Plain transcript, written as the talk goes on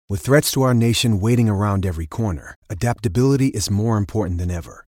With threats to our nation waiting around every corner, adaptability is more important than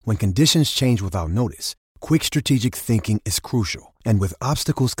ever. When conditions change without notice, quick strategic thinking is crucial. And with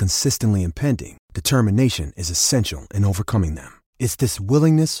obstacles consistently impending, determination is essential in overcoming them. It's this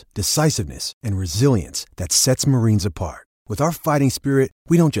willingness, decisiveness, and resilience that sets Marines apart. With our fighting spirit,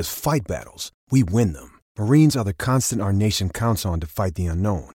 we don't just fight battles, we win them. Marines are the constant our nation counts on to fight the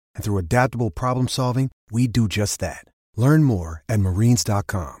unknown. And through adaptable problem solving, we do just that. Learn more at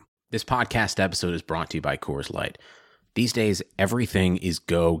marines.com. This podcast episode is brought to you by Coors Light. These days, everything is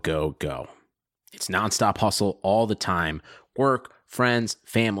go, go, go. It's nonstop hustle all the time. Work, friends,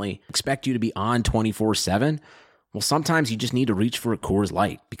 family, expect you to be on 24/7. Well, sometimes you just need to reach for a Coors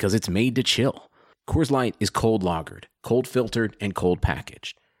Light because it's made to chill. Coors Light is cold lagered, cold filtered, and cold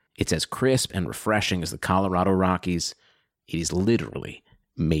packaged. It's as crisp and refreshing as the Colorado Rockies. It is literally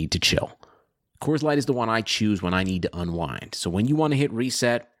made to chill. Coors Light is the one I choose when I need to unwind. So when you want to hit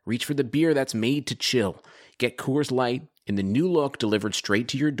reset, reach for the beer that's made to chill. Get Coors Light in the new look delivered straight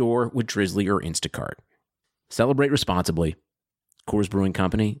to your door with Drizzly or Instacart. Celebrate responsibly. Coors Brewing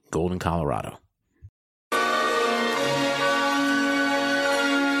Company, Golden, Colorado.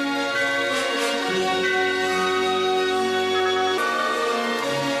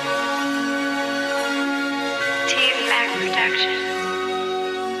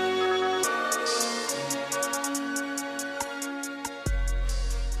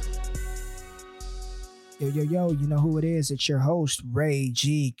 Yo, you know who it is. It's your host, Ray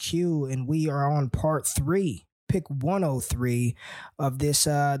GQ, and we are on part 3, pick 103 of this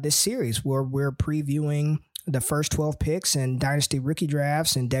series where we're previewing the first 12 picks in Dynasty rookie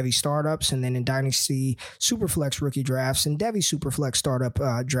drafts and Devy startups, and then in Dynasty Superflex rookie drafts and Devy Superflex startup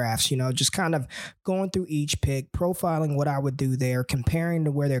drafts. You know, just kind of going through each pick, profiling what I would do there, comparing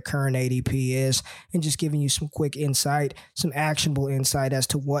to where their current ADP is, and just giving you some quick insight, some actionable insight as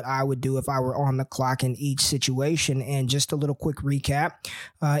to what I would do if I were on the clock in each situation. And just a little quick recap.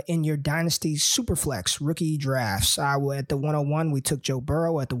 In your Dynasty Superflex rookie drafts, at the 101, we took Joe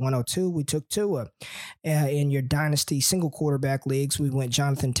Burrow. At the 102, we took Tua. In your Dynasty single quarterback leagues, we went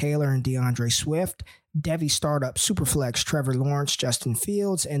Jonathan Taylor and DeAndre Swift. Devy startup Superflex, Trevor Lawrence, Justin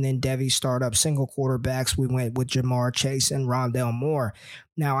Fields. And then Devy startup single quarterbacks, we went with Jamar Chase and Rondale Moore.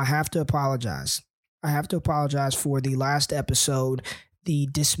 Now, I have to apologize. For the last episode, the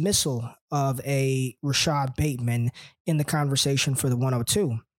dismissal of a Rashad Bateman in the conversation for the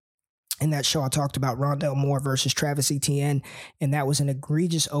 102. In that show, I talked about Rondale Moore versus Travis Etienne, and that was an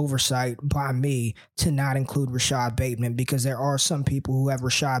egregious oversight by me to not include Rashad Bateman, because there are some people who have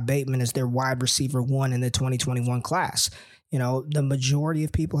Rashad Bateman as their wide receiver 1 in the 2021 class. You know, the majority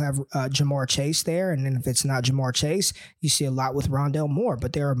of people have Jamar Chase there, and then if it's not Jamar Chase, you see a lot with Rondale Moore.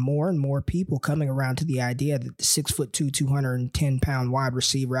 But there are more and more people coming around to the idea that the 6'2", 210-pound wide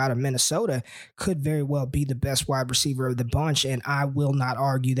receiver out of Minnesota could very well be the best wide receiver of the bunch, and I will not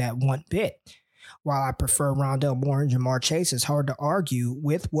argue that one bit. While I prefer Rondale Moore and Jamar Chase, it's hard to argue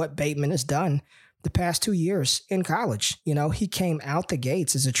with what Bateman has done the past 2 years in college. You know, he came out the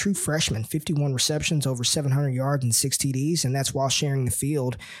gates as a true freshman, 51 receptions, over 700 yards and 6 TDs, and that's while sharing the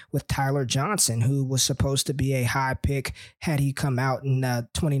field with Tyler Johnson, who was supposed to be a high pick had he come out in the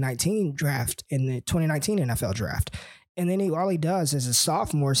 2019 NFL draft. And then all he does as a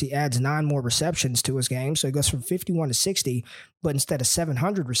sophomore is he adds 9 more receptions to his game, so he goes from 51 to 60, but instead of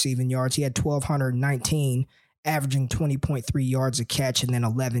 700 receiving yards, he had 1,219, averaging 20.3 yards a catch and then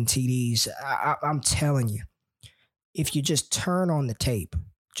 11 TDs. I'm telling you, if you just turn on the tape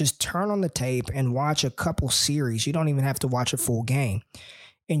and watch a couple series, you don't even have to watch a full game,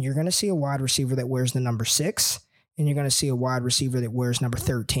 and you're going to see a wide receiver that wears the number 6, and you're going to see a wide receiver that wears number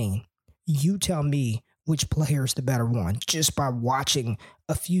 13. You tell me which player is the better one just by watching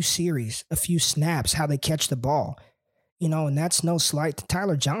a few series, a few snaps, how they catch the ball. You know, and that's no slight to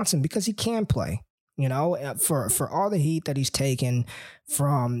Tyler Johnson because he can play. You know, for all the heat that he's taken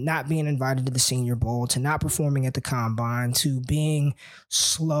from not being invited to the Senior Bowl, to not performing at the Combine, to being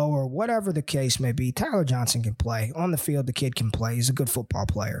slow or whatever the case may be, Tyler Johnson can play. On the field, the kid can play. He's a good football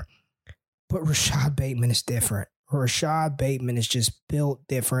player. But Rashad Bateman is different. Rashad Bateman is just built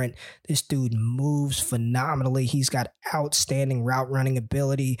different. This dude moves phenomenally. He's got outstanding route running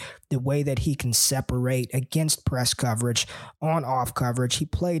ability, the way that he can separate against press coverage, on off coverage. He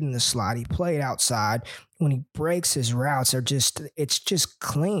played in the slot. He played outside. When he breaks his routes, it's just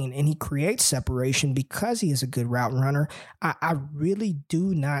clean, and he creates separation because he is a good route runner. I really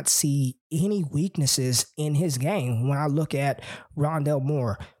do not see any weaknesses in his game. When I look at Rondale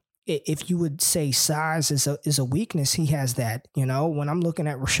Moore, if you would say size is a weakness, he has that. You know, when I'm looking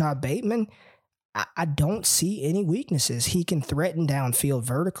at Rashad Bateman, I don't see any weaknesses. He can threaten downfield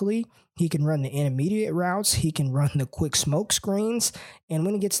vertically. He can run the intermediate routes. He can run the quick smoke screens. And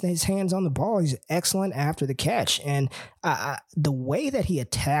when he gets his hands on the ball, he's excellent after the catch. And the way that he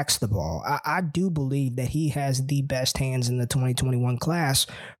attacks the ball, I do believe that he has the best hands in the 2021 class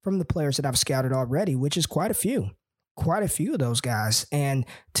from the players that I've scouted already, which is quite a few of those guys. And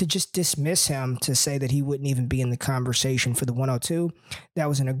to just dismiss him, to say that he wouldn't even be in the conversation for the 102, that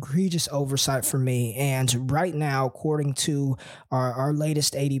was an egregious oversight for me. And right now, according to our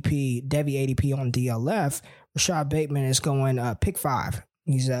latest ADP, Devy ADP on DLF, Rashad Bateman is going pick 5.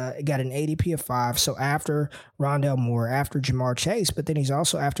 He's got an ADP of 5. So after Rondale Moore, after Jamar Chase, but then he's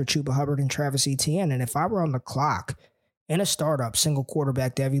also after Chuba Hubbard and Travis Etienne. And if I were on the clock in a startup single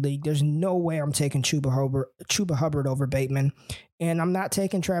quarterback Devy league, there's no way I'm taking Chuba Hubbard over Bateman, and I'm not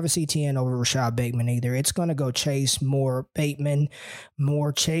taking Travis Etienne over Rashad Bateman either. It's going to go Chase, Moore, Bateman,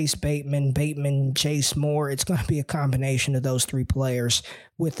 Moore, Chase, Bateman, Bateman, Chase, Moore. It's going to be a combination of those 3 players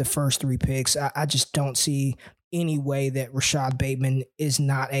with the first 3 picks. I just don't see any way that Rashad Bateman is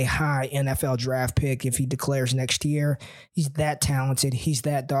not a high NFL draft pick if he declares next year. He's that talented. He's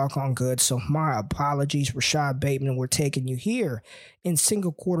that doggone good. So my apologies, Rashad Bateman. We're taking you here in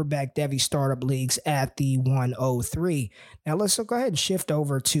single quarterback Devy startup leagues at the 103. Now let's go ahead and shift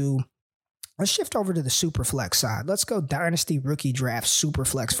over to the Superflex side. Let's go Dynasty Rookie Draft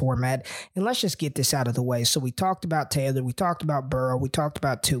Superflex format, and let's just get this out of the way. So we talked about Taylor, we talked about Burrow, we talked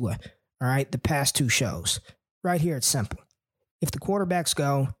about Tua, all right, the past 2 shows. Right here, it's simple. If the quarterbacks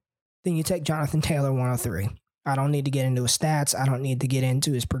go, then you take Jonathan Taylor 103. I don't need to get into his stats. I don't need to get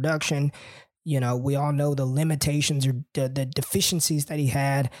into his production. You know, we all know the limitations or the deficiencies that he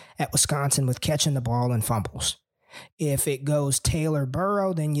had at Wisconsin with catching the ball and fumbles. If it goes Taylor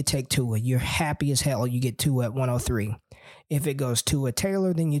Burrow, then you take Tua. You're happy as hell. You get Tua at 103. If it goes Tua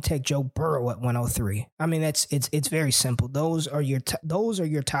Taylor, then you take Joe Burrow at 103. I mean, it's very simple. Those are your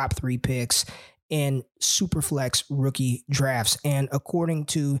top 3 picks in Superflex rookie drafts. And according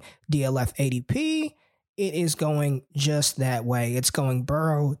to DLF ADP, it is going just that way. It's going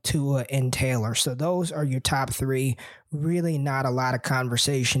Burrow, Tua, and Taylor. So those are your top 3. Really not a lot of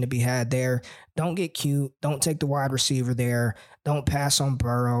conversation to be had there. Don't get cute. Don't take the wide receiver there. Don't pass on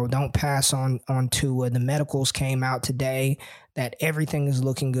Burrow. Don't pass on Tua. The medicals came out today that everything is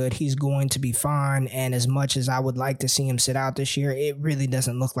looking good. He's going to be fine. And as much as I would like to see him sit out this year, it really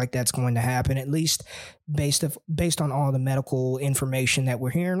doesn't look like that's going to happen, at least based on all the medical information that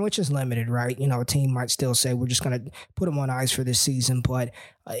we're hearing, which is limited, right? You know, a team might still say we're just going to put him on ice for this season. But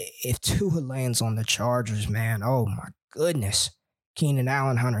if Tua lands on the Chargers, man, oh my goodness. Keenan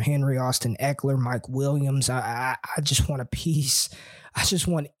Allen, Hunter Henry, Austin Eckler, Mike Williams. I just want a piece. I just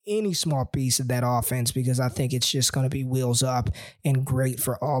want any small piece of that offense because I think it's just going to be wheels up and great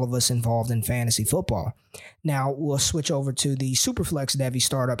for all of us involved in fantasy football. Now, we'll switch over to the Superflex Devy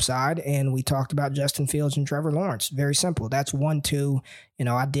startup side, and we talked about Justin Fields and Trevor Lawrence. Very simple. That's 1-2. You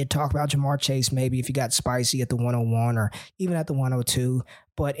know, I did talk about Jamar Chase maybe if you got spicy at the 101 or even at the 102.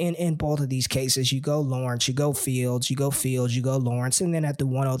 But in both of these cases, you go Lawrence, you go Fields, you go Lawrence, and then at the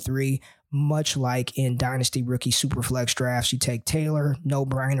 103, much like in Dynasty Rookie Superflex drafts, you take Taylor,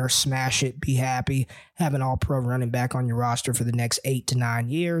 no-brainer, smash it, be happy, have an all-pro running back on your roster for the next 8 to 9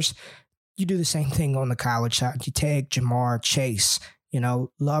 years. You do the same thing on the college side. You take Jamar Chase. You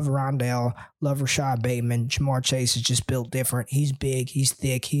know, love Rondale, love Rashad Bateman. Jamar Chase is just built different. He's big, he's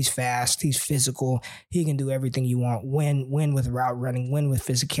thick, he's fast, he's physical. He can do everything you want. Win with route running, win with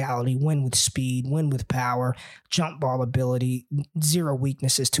physicality, win with speed, win with power, jump ball ability, 0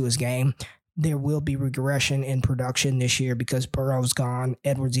 weaknesses to his game. There will be regression in production this year because Burrow's gone,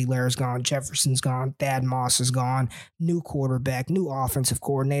 Edwards-Helaire's gone, Jefferson's gone, Thad Moss is gone, new quarterback, new offensive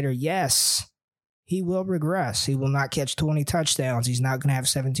coordinator. Yes, he will regress. He will not catch 20 touchdowns. He's not going to have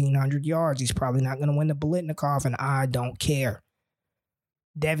 1,700 yards. He's probably not going to win the Biletnikoff, and I don't care.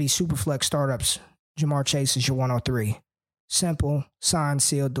 Devy Superflex startups. Jamar Chase is your 103. Simple, sign,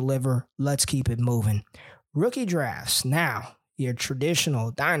 seal, deliver. Let's keep it moving. Rookie drafts. Now, your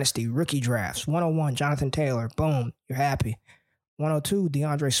traditional dynasty rookie drafts. 101, Jonathan Taylor. Boom, you're happy. 102,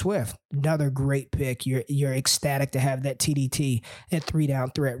 DeAndre Swift, another great pick. You're ecstatic to have that TDT at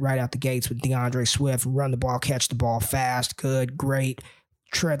 3-down threat right out the gates with DeAndre Swift. Run the ball, catch the ball fast, good, great,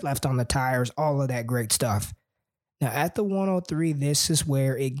 tread left on the tires, all of that great stuff. Now at the 103, this is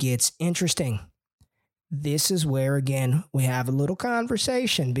where it gets interesting. This is where, again, we have a little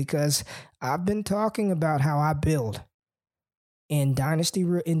conversation because I've been talking about how I build. In Dynasty,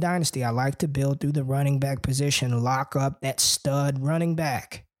 I like to build through the running back position, lock up that stud running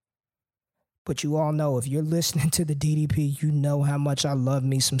back. But you all know, if you're listening to the DDP, you know how much I love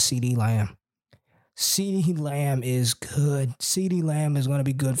me some CeeDee Lamb. CeeDee Lamb is good. CeeDee Lamb is going to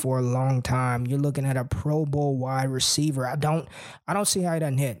be good for a long time. You're looking at a Pro Bowl wide receiver. I don't see how he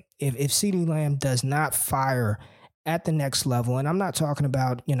doesn't hit. If CeeDee Lamb does not fire at the next level, and I'm not talking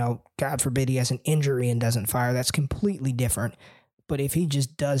about, God forbid he has an injury and doesn't fire. That's completely different. But if he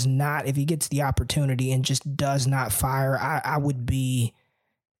just does not, if he gets the opportunity and just does not fire, I would be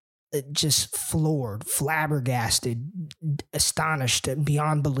just floored, flabbergasted, astonished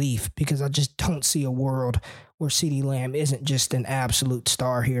beyond belief, because I just don't see a world where CeeDee Lamb isn't just an absolute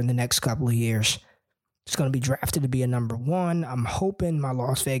star here in the next couple of years. He's going to be drafted to be a number 1. I'm hoping my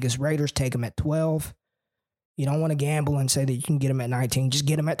Las Vegas Raiders take him at 12. You don't want to gamble and say that you can get him at 19. Just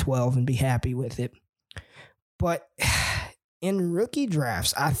get him at 12 and be happy with it. But in rookie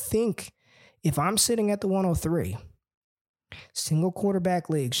drafts, I think if I'm sitting at the 103, single quarterback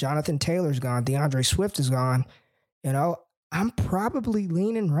leagues, Jonathan Taylor's gone, DeAndre Swift is gone, I'm probably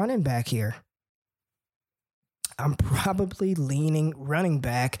leaning running back here. I'm probably leaning running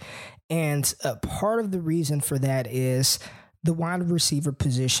back. And part of the reason for that is the wide receiver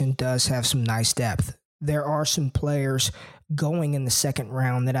position does have some nice depth. There are some players going in the second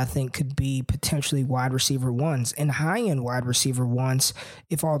round that I think could be potentially wide receiver 1s and high-end wide receiver 1s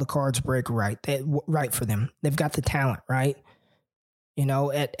if all the cards break right for them. They've got the talent, right?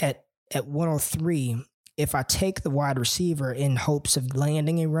 At 103, if I take the wide receiver in hopes of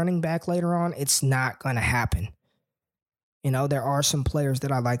landing a running back later on, it's not going to happen. There are some players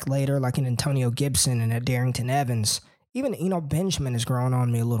that I like later, like an Antonio Gibson and a Darrington Evans. Even Eno Benjamin has grown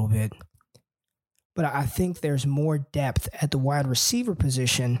on me a little bit. But I think there's more depth at the wide receiver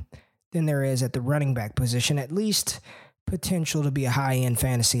position than there is at the running back position, at least potential to be a high-end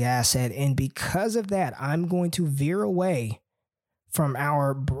fantasy asset. And because of that, I'm going to veer away from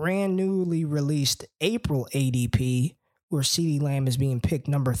our brand newly released April ADP, where CeeDee Lamb is being picked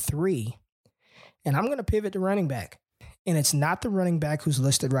number 3. And I'm going to pivot to running back. And it's not the running back who's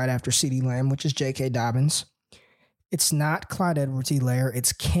listed right after CeeDee Lamb, which is J.K. Dobbins. It's not Clyde Edwards-Helaire.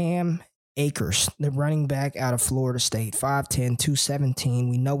 It's Cam Akers, the running back out of Florida State, 5'10", 217.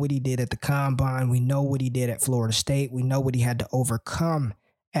 We know what he did at the Combine. We know what he did at Florida State. We know what he had to overcome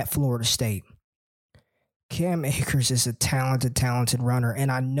at Florida State. Cam Akers is a talented runner,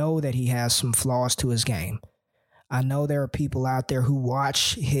 and I know that he has some flaws to his game. I know there are people out there who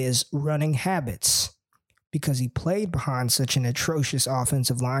watch his running habits because he played behind such an atrocious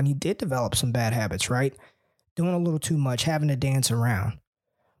offensive line. He did develop some bad habits, right? Doing a little too much, having to dance around.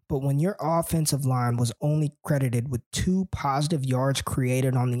 But when your offensive line was only credited with 2 positive yards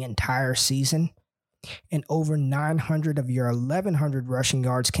created on the entire season, and over 900 of your 1,100 rushing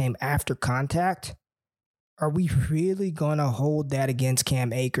yards came after contact, are we really going to hold that against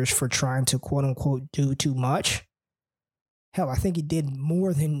Cam Akers for trying to quote-unquote do too much? Hell, I think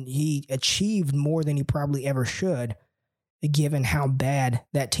he achieved more than he probably ever should, given how bad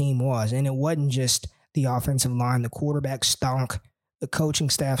that team was. And it wasn't just the offensive line. The quarterback stunk. The coaching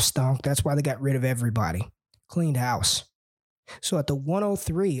staff stunk. That's why they got rid of everybody. Cleaned house. So at the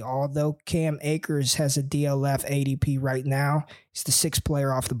 103, although Cam Akers has a DLF ADP right now, he's the 6th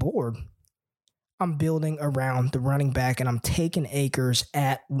player off the board. I'm building around the running back, and I'm taking Akers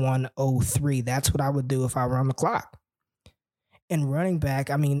at 103. That's what I would do if I were on the clock. And running back,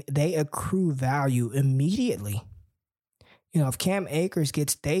 they accrue value immediately. If Cam Akers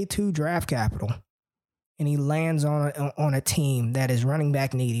gets day 2 draft capital, and he lands on a team that is running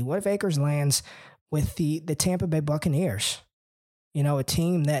back needy. What if Akers lands with the Tampa Bay Buccaneers? A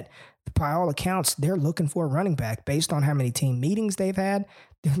team that, by all accounts, they're looking for a running back. Based on how many team meetings they've had,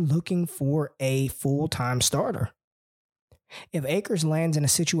 they're looking for a full-time starter. If Akers lands in a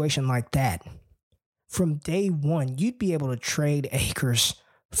situation like that, from day 1, you'd be able to trade Akers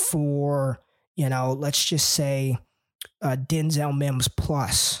for, let's just say Denzel Mims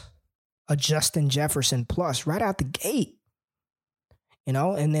plus, a Justin Jefferson plus right out the gate,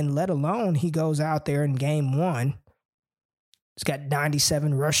 and then let alone he goes out there in game 1. He's got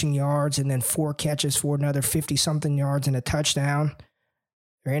 97 rushing yards and then 4 catches for another 50-something yards and a touchdown.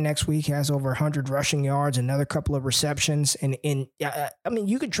 Very next week has over 100 rushing yards, another couple of receptions. And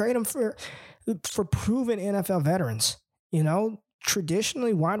you could trade him for proven NFL veterans.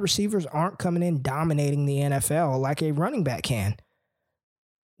 Traditionally, wide receivers aren't coming in dominating the NFL like a running back can.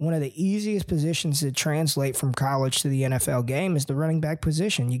 One of the easiest positions to translate from college to the NFL game is the running back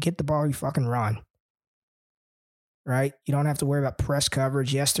position. You get the ball, you fucking run. Right? You don't have to worry about press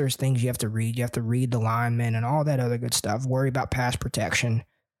coverage. Yes, there's things you have to read. You have to read the linemen and all that other good stuff. Worry about pass protection.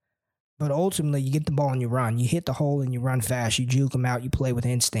 But ultimately, you get the ball and you run. You hit the hole and you run fast. You juke them out. You play with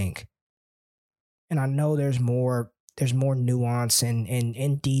instinct. And I know there's more There's more nuance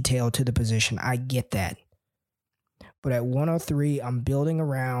and detail to the position. I get that. But at 103, I'm building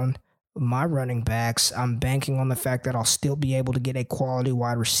around my running backs. I'm banking on the fact that I'll still be able to get a quality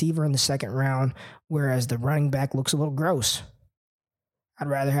wide receiver in the second round, whereas the running back looks a little gross. I'd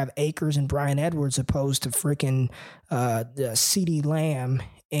rather have Akers and Bryan Edwards opposed to freaking CeeDee Lamb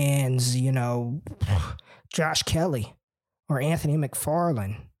and, Josh Kelly or Anthony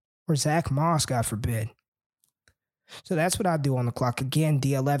McFarland or Zach Moss, God forbid. So that's what I do on the clock. Again,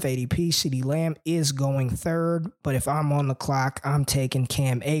 DLF ADP, CeeDee Lamb is going third, but if I'm on the clock, I'm taking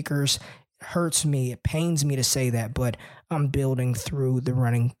Cam Akers. It hurts me, it pains me to say that, but I'm building through the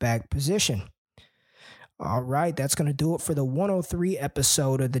running back position. All right, that's going to do it for the 103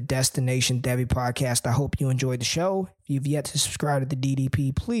 episode of the Destination Devy podcast. I hope you enjoyed the show. If you've yet to subscribe to the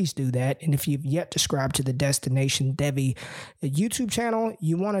DDP, please do that. And if you've yet to subscribe to the Destination Devy YouTube channel,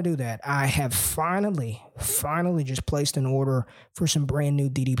 you want to do that. I have finally just placed an order for some brand new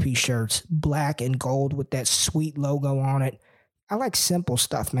DDP shirts, black and gold with that sweet logo on it. I like simple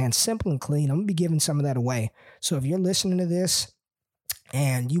stuff, man, simple and clean. I'm going to be giving some of that away. So if you're listening to this,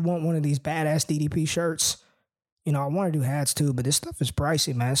 and you want one of these badass DDP shirts, I want to do hats too, but this stuff is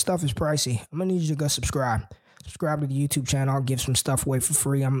pricey, man. This stuff is pricey. I'm going to need you to go subscribe. Subscribe to the YouTube channel. I'll give some stuff away for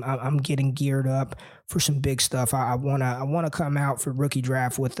free. I'm getting geared up for some big stuff. I want to come out for rookie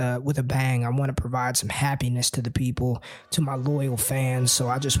draft with a bang. I want to provide some happiness to the people, to my loyal fans. So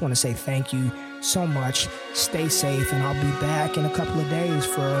I just want to say thank you so much. Stay safe, and I'll be back in a couple of days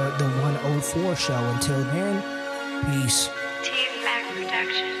for the 104 show. Until then, peace.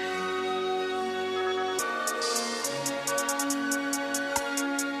 Production.